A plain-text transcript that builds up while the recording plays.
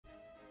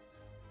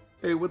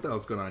Hey, what the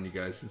hell's going on, you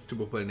guys? It's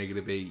Tubo Play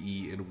Negative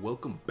AE, and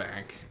welcome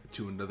back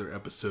to another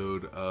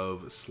episode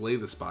of Slay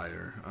the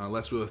Spire.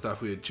 Last we left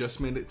off, we had just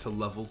made it to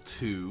level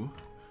 2,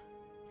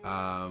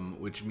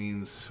 which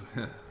means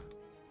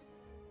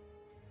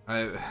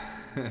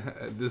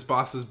this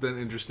boss has been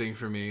interesting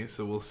for me,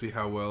 so we'll see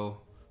how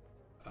well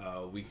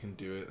we can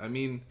do it. I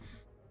mean,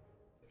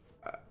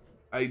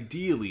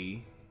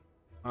 ideally,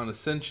 on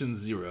Ascension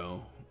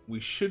 0,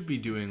 we should be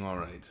doing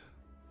alright,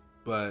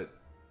 but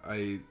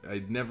I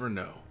never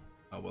know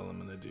how well I'm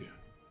gonna do.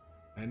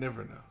 I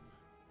never know.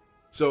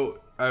 So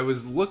I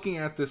was looking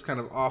at this kind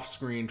of off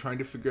screen, trying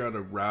to figure out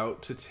a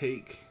route to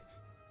take.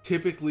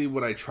 Typically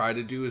what I try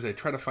to do is I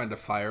try to find a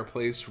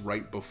fireplace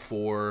right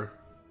before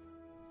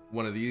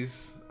one of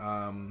these,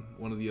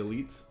 one of the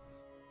elites.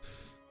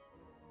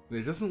 And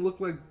it doesn't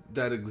look like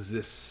that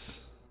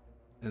exists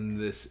in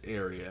this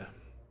area.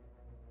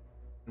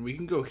 And we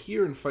can go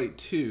here and fight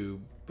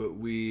two, but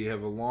we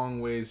have a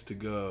long ways to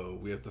go.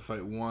 We have to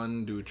fight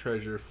one, do a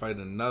treasure, fight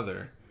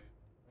another,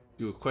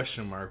 do a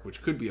question mark,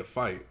 which could be a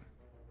fight,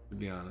 to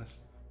be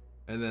honest,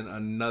 and then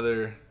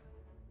another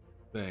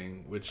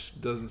thing, which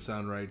doesn't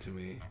sound right to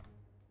me.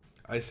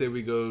 I say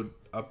we go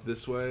up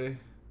this way,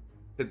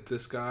 hit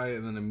this guy,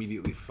 and then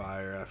immediately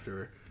fire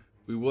after.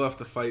 We will have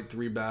to fight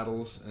 3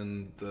 battles,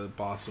 and the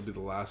boss will be the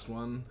last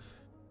one.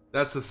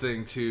 That's the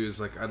thing too,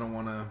 is like I don't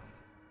want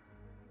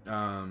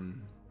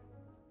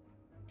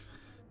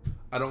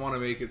to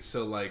make it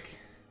so like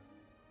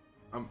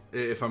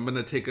if I'm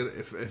gonna take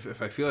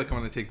if I feel like I'm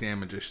gonna take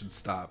damage, I should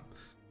stop.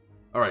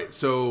 All right,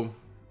 so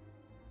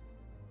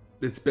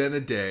it's been a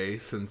day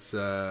since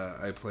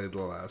I played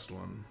the last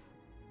one,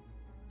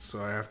 so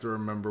I have to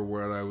remember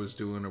what I was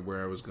doing or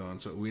where I was going.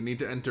 So we need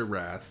to enter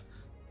Wrath.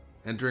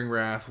 Entering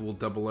Wrath will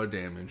double our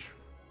damage.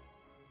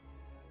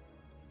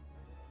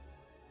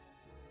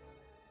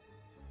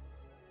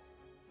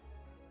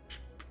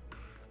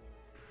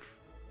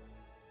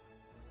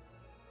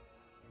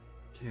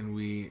 Can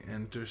we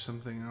enter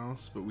something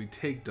else? But we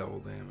take double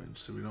damage,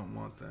 so we don't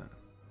want that.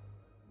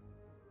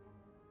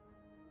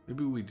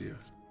 Maybe we do.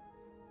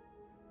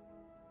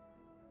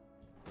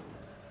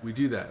 We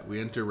do that. We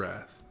enter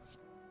Wrath.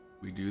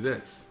 We do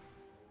this.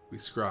 We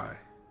scry.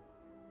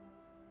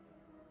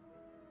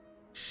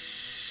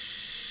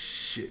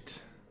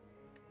 Shit.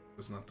 It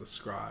was not the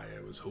scry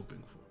I was hoping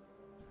for.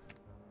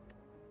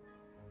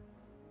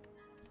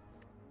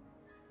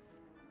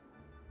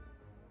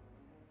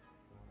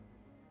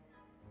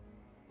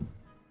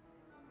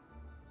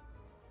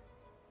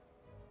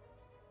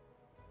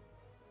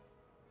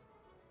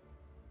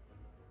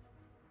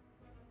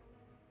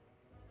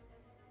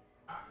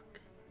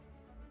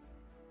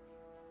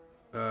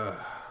 Uh.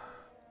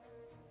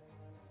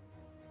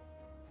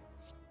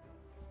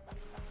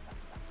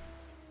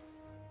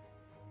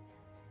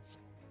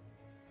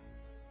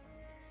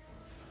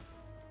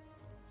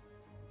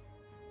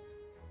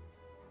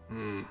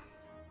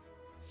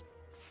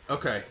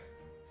 Okay.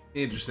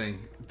 Interesting.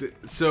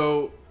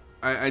 So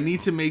I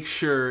need to make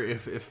sure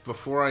if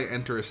before I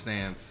enter a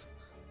stance,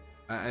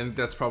 I think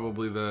that's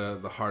probably the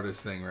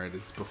hardest thing, right?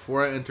 Is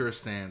before I enter a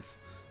stance,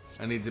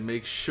 I need to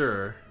make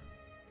sure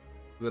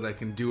that I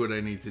can do what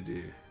I need to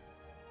do.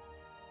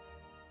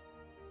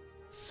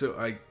 So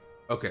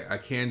okay, I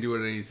can do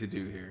what I need to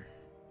do here.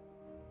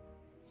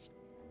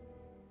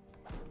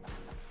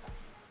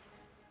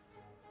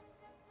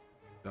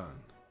 Done.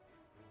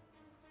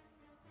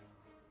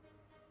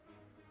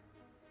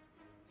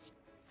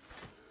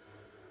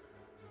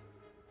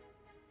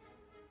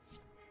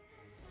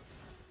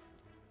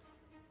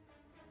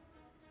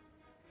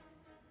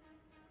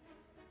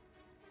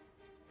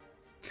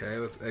 Okay,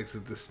 let's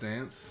exit the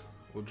stance.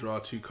 We'll draw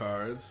 2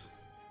 cards.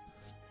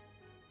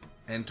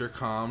 Enter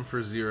calm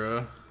for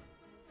 0.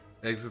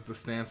 Exit the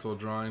stance while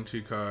drawing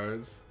 2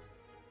 cards.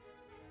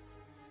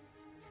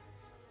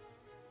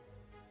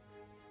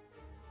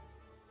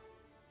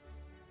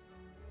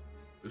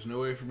 There's no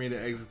way for me to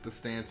exit the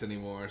stance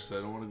anymore, so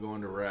I don't want to go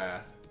into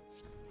Wrath.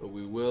 But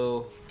we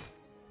will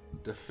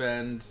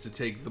defend to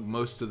take the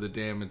most of the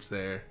damage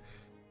there.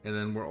 And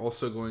then we're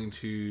also going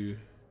to...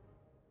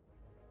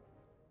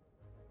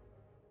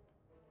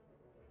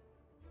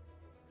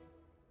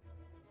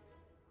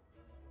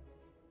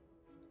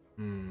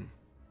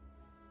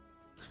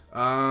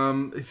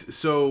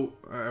 So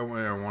I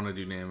want to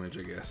do damage,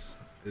 I guess,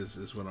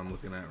 is what I'm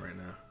looking at right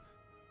now.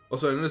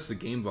 Also, I noticed the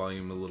game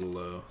volume a little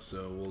low,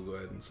 so we'll go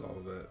ahead and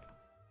solve that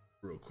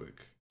real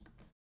quick.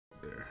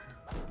 There.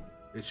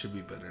 It should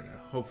be better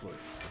now, hopefully.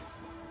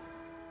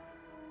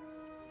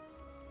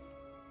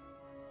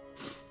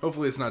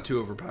 Hopefully it's not too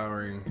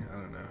overpowering.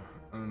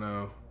 I don't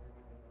know.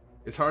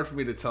 It's hard for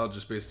me to tell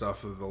just based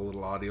off of the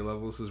little audio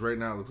levels, because right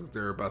now it looks like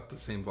they're about the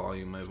same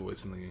volume my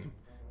voice in the game.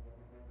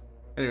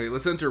 Anyway,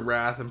 let's enter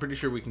Wrath. I'm pretty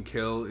sure we can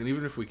kill, and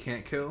even if we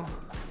can't kill,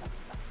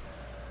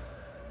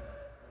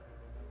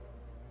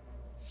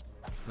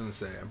 I'm gonna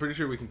say I'm pretty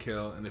sure we can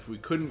kill, and if we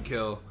couldn't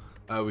kill,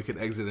 we could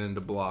exit into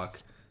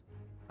block.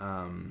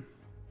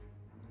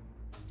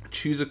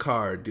 Choose a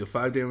card. Deal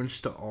 5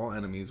 damage to all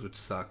enemies, which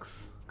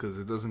sucks because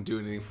it doesn't do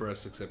anything for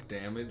us except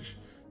damage.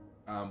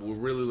 We're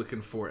really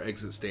looking for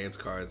exit stance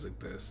cards like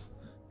this.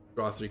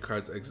 Draw 3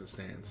 cards, exit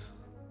stance.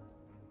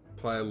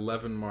 Apply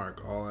 11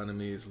 mark. All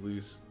enemies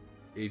lose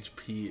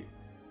HP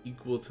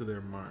equal to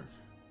their mark.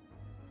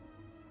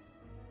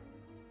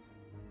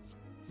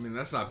 I mean,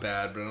 that's not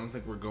bad, but I don't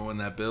think we're going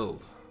that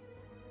build.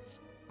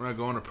 We're not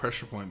going a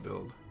pressure point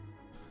build.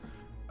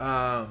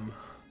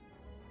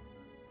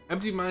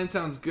 Empty Mind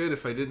sounds good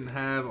if I didn't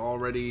have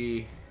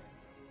already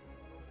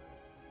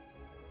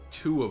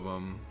 2 of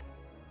them.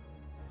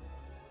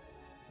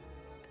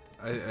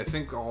 I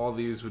think all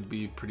these would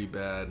be pretty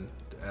bad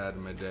to add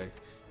in my deck.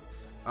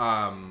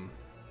 I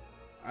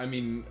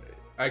mean,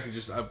 I could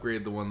just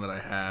upgrade the one that I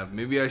have.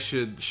 Maybe I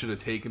should have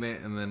taken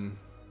it and then...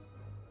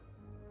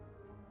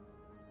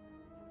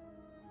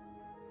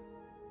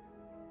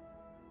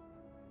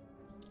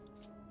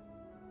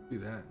 Do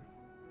that.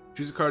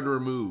 Choose a card to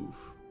remove.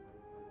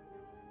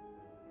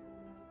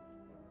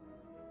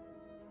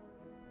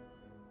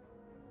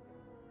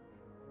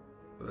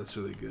 Oh, that's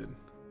really good.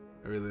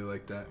 I really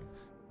like that.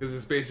 Because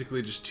it's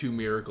basically just 2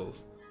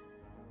 miracles.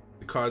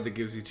 The card that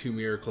gives you 2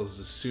 miracles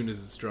as soon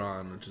as it's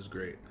drawn, which is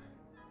great.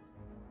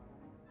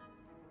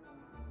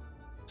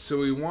 So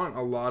we want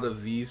a lot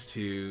of these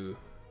 2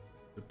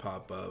 to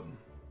pop up.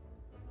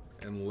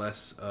 And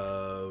less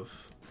of...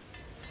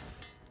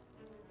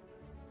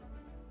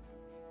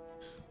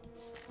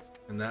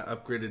 And that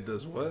upgraded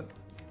does what?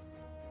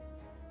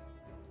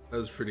 That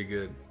was pretty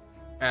good.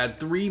 Add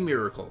 3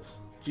 miracles.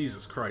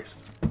 Jesus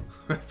Christ.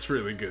 That's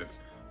really good.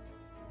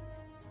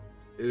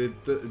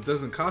 It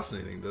doesn't cost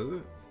anything, does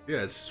it?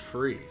 Yeah, it's just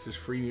free. It's just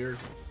free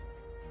miracles.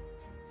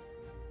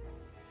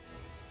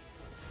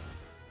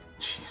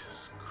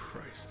 Jesus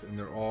Christ. And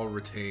they're all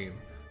retained.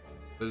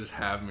 They just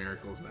have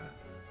miracles now.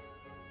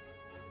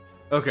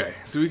 Okay,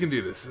 so we can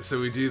do this. So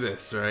we do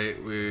this, right?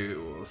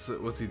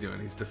 What's he doing?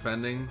 He's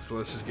defending, so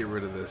let's just get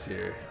rid of this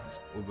here.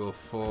 We'll go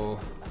full...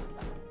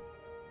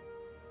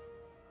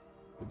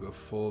 We'll go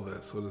full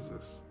this. What is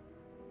this?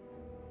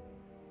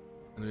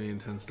 Enemy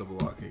intends to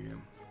block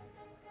again.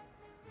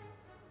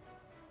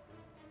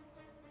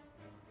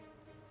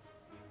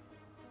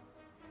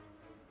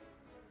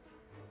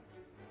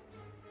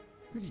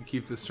 We can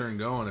keep this turn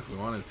going if we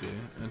wanted to.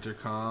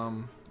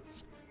 Intercom.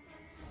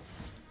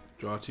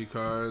 Draw 2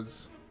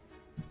 cards.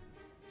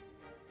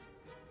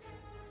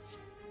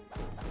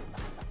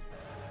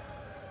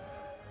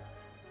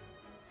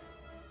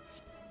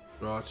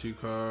 Draw 2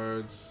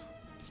 cards.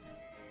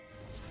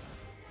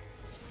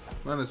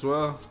 Might as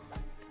well.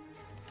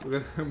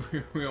 Look at him.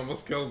 We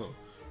almost killed him.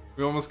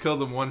 We almost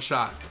killed him 1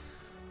 shot.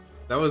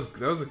 That was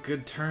a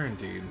good turn,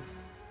 dude.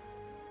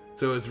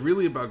 So it's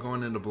really about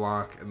going into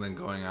block and then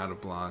going out of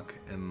block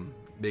and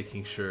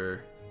making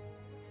sure.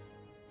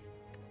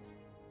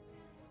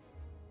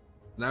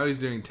 Now he's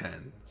doing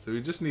 10. So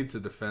he just needs to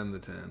defend the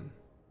 10.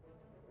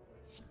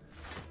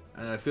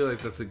 And I feel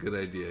like that's a good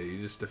idea.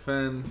 You just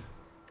defend.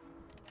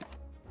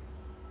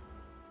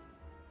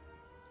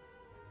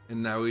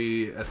 And now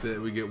we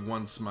get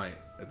 1 smite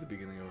at the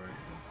beginning of our hand.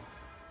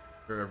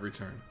 For every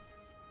turn.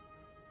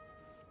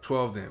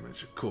 12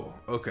 damage. Cool.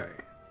 Okay.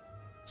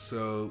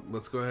 So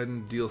let's go ahead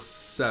and deal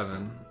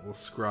 7. We'll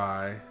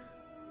scry.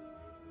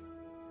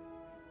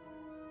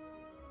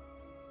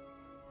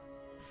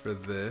 For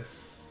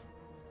this.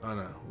 Oh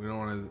no, we don't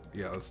want to.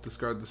 Yeah, let's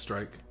discard the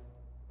strike.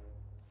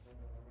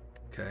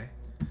 Okay.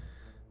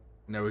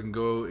 Now we can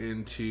go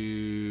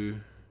into.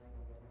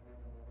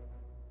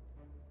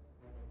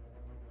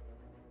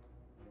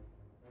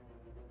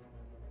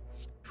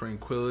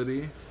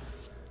 Tranquility.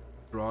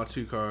 Draw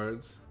 2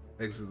 cards.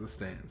 Exit the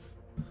stance.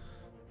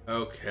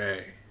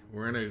 Okay.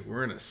 We're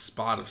in a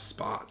spot of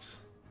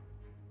spots.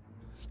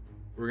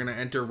 We're gonna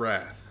enter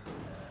Wrath.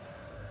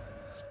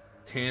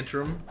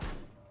 Tantrum.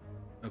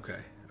 Okay.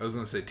 I was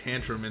gonna say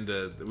tantrum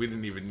into. We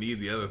didn't even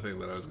need the other thing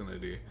that I was gonna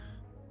do.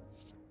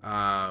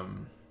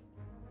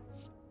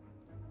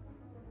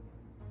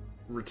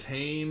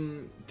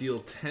 Retain. Deal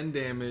 10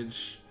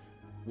 damage.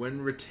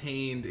 When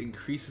retained,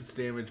 increase its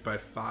damage by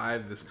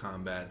 5 this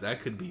combat.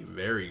 That could be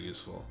very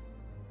useful.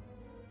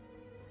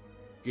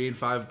 Gain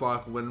 5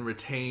 block when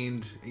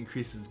retained,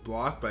 increase its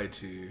block by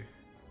 2.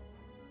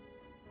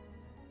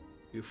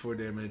 Do 4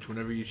 damage.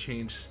 Whenever you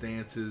change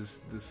stances,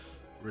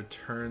 this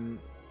return...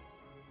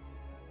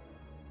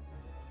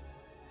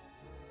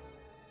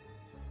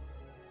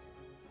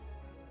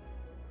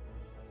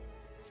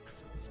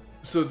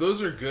 So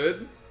those are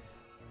good.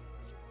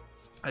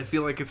 I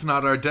feel like it's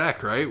not our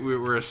deck, right?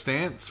 We're a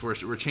stance.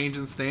 We're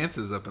changing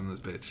stances up in this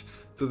bitch.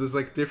 So there's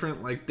like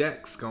different like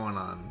decks going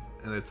on.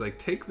 And it's like,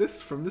 take this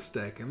from this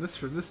deck and this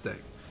from this deck.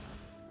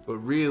 But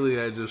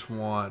really, I just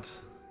want...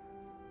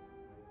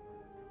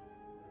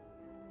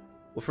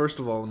 Well, first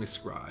of all, let me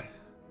scry.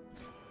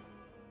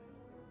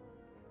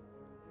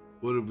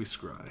 What did we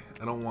scry?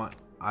 I don't want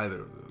either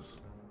of those.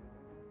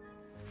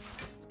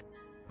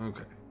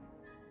 Okay.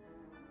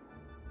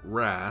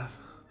 Wrath,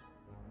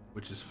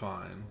 which is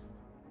fine.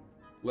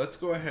 Let's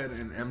go ahead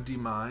and empty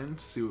mind,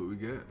 see what we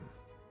get.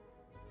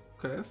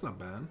 Okay, that's not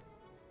bad.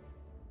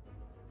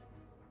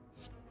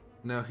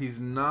 Now he's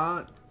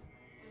not...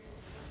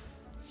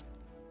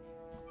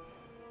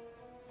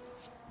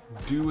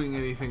 doing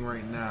anything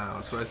right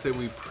now. So I say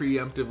we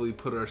preemptively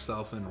put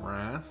ourselves in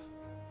Wrath.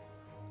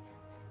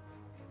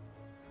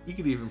 We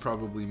could even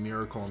probably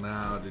Miracle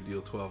now to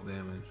deal 12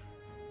 damage.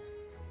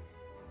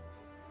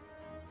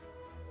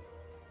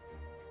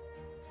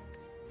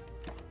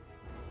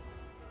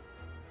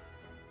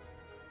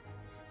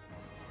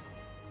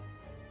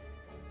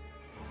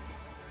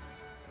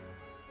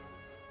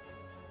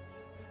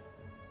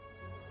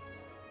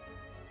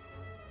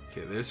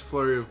 Okay, there's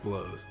Flurry of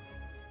Blows.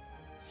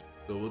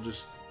 So we'll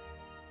just...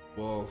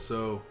 Well,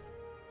 so...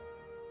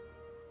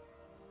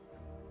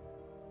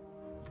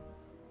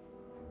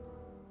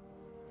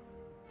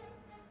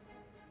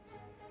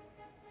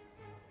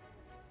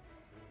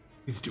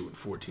 He's doing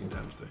 14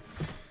 times there.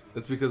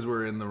 That's because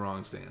we're in the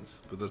wrong stance,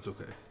 but that's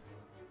okay.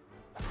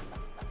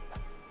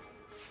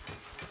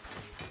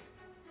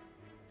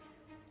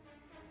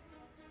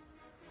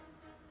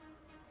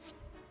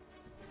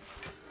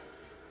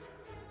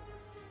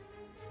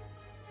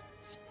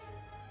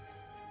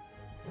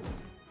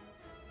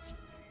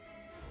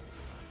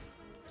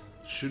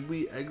 Should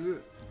we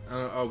exit?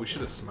 Oh, we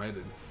should have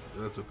smited.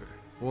 That's okay.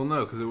 Well,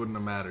 no, because it wouldn't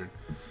have mattered.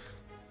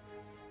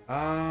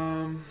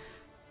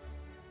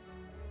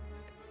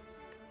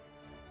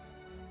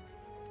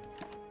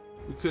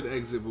 We could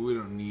exit, but we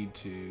don't need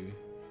to.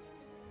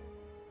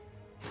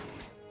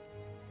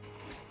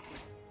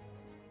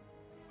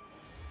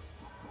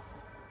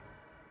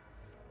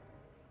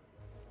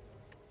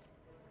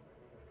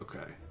 Okay.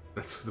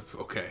 That's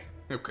okay.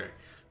 Okay.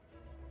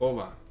 Hold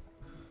on.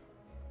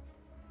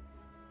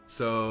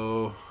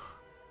 So,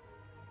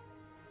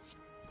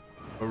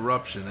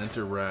 Eruption,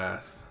 enter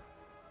Wrath.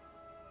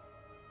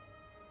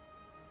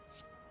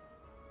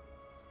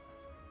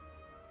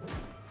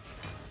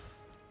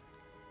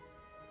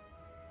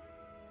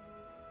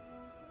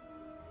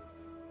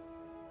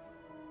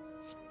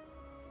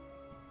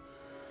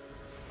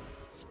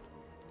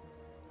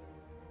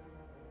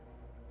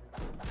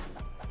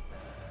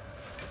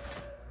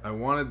 I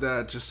wanted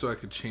that just so I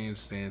could change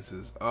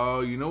stances.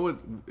 Oh, you know what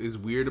is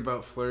weird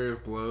about Flurry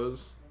of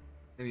Blows?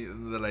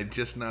 And that I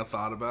just now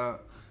thought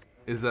about?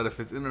 Is that if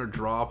it's in our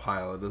draw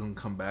pile, it doesn't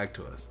come back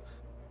to us.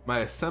 My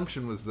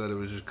assumption was that it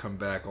would just come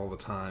back all the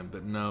time,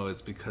 but no,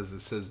 it's because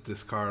it says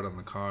discard on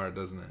the card,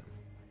 doesn't it?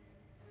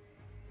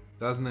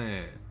 Doesn't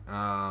it?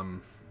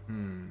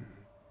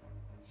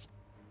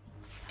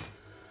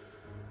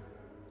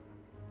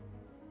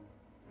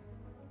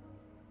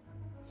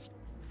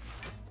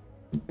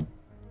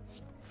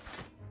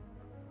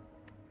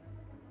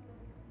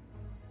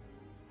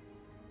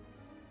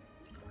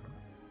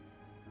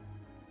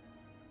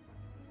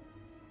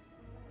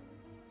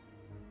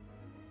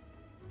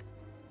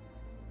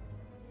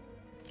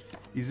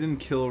 He's in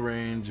kill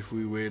range if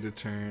we wait a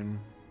turn.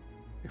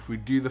 If we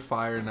do the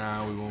fire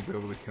now, we won't be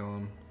able to kill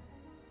him.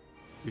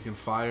 We can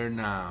fire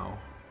now.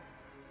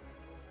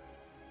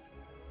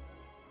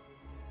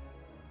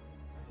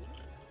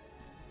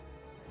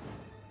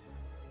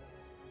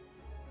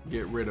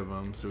 Get rid of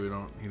him so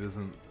he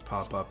doesn't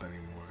pop up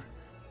anymore.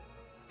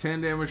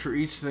 10 damage for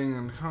each thing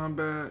in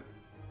combat.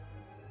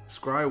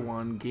 Scry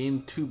 1,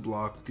 gain 2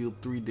 block, deal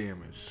 3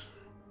 damage.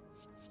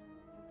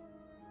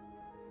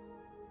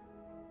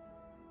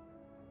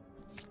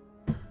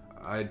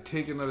 I'd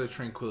take another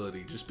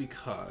Tranquility just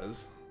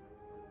because.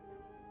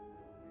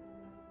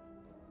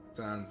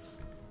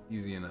 Sounds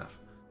easy enough.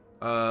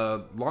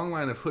 Long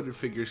line of hooded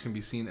figures can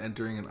be seen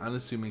entering an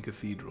unassuming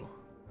cathedral.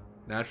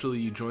 Naturally,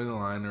 you join the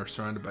line and are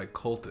surrounded by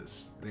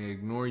cultists. They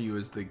ignore you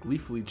as they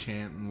gleefully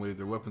chant and wave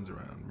their weapons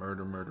around.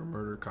 Murder, murder,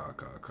 murder, ka,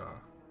 ka, ka.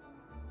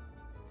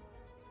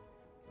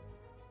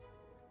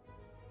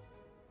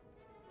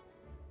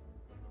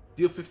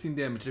 Deal 15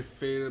 damage if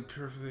faded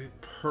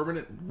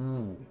permanent.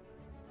 Ooh.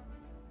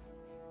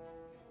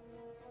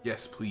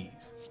 Yes,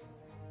 please.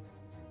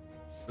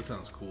 That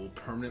sounds cool.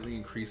 Permanently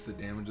increase the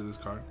damage of this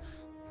card.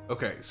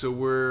 Okay, so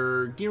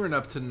we're gearing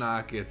up to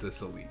not get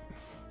this elite.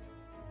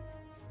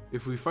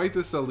 If we fight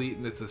this elite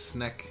and it's a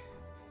snack,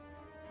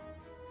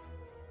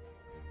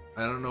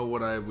 I don't know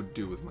what I would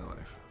do with my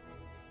life.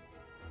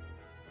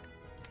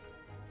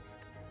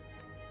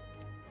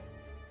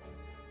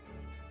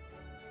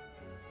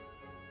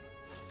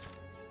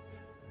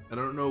 I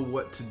don't know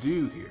what to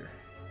do here.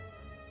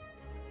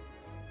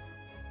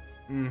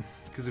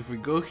 Because if we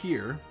go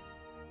here,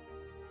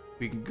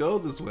 we can go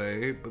this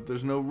way, but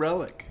there's no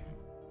relic.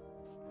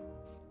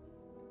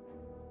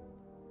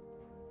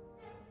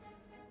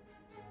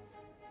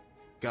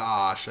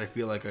 Gosh, I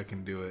feel like I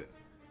can do it.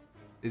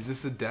 Is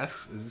this a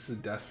death? Is this a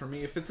death for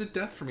me? If it's a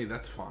death for me,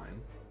 that's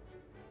fine.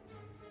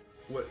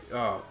 What?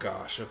 Oh,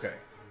 gosh, okay.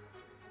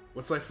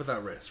 What's life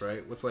without risk,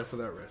 right? What's life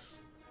without risk?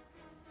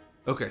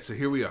 Okay, so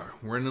here we are.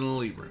 We're in an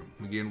elite room.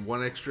 We gain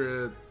 1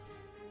 extra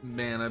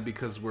mana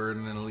because we're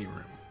in an elite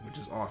room, which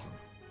is awesome.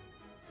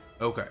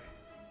 Okay,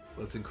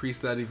 let's increase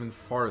that even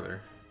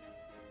farther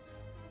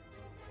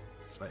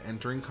by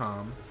entering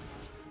Calm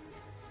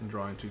and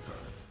drawing 2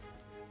 cards.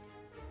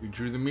 We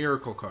drew the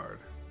Miracle card.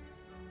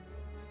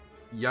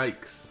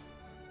 Yikes.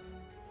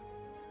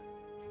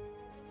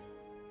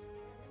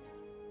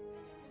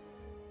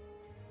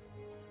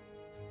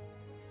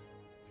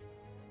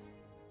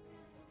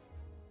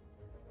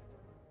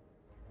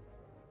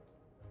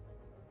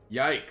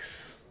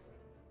 Yikes.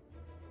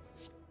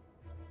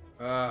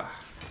 That's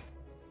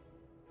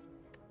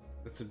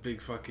a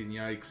big fucking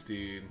yikes,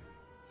 dude.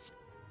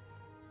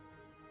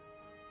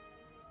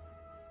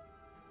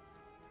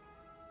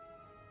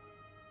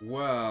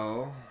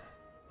 Well,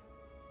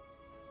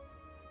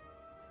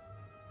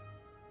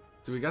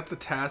 so we got the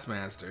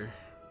Taskmaster,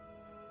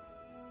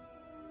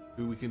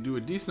 who we can do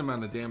a decent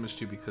amount of damage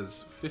to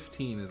because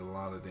 15 is a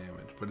lot of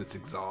damage, but it's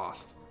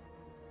exhaust.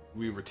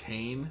 We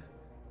retain,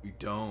 we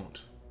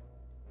don't.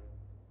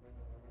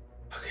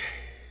 Okay.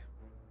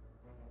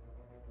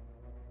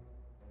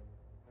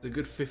 It's a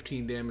good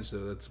 15 damage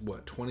though. That's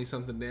what, 20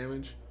 something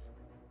damage?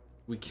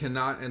 We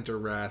cannot enter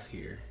Wrath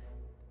here.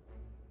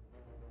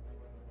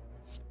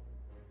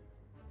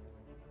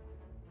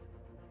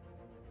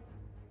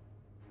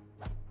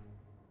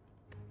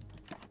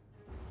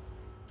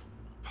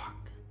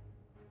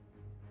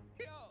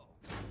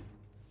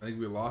 I think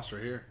we lost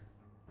right here.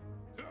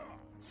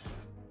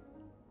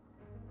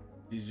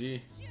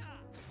 GG.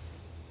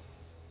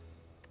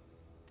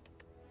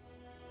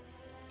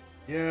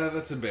 Yeah,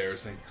 that's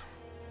embarrassing.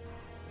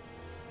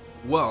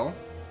 Well,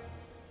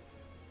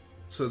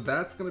 so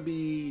that's gonna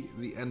be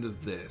the end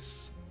of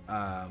this.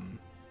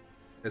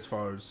 As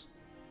far as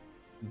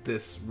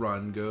this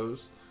run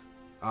goes.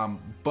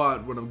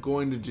 But what I'm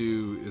going to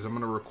do is I'm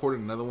gonna record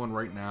another one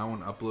right now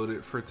and upload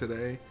it for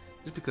today.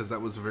 Just because that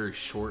was a very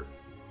short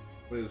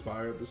Play the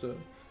Spire episode.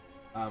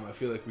 I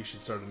feel like we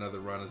should start another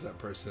run as that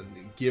person,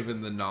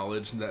 given the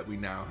knowledge that we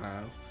now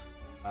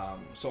have.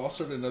 So I'll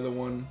start another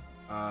one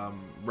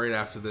right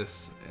after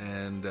this,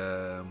 and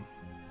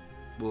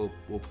we'll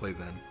play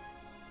then.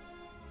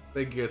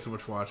 Thank you guys so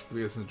much for watching. If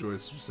you guys enjoyed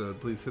this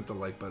episode, please hit the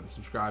like button,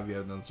 subscribe if you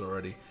haven't done so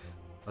already.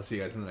 I'll see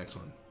you guys in the next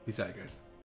one. Peace out, guys.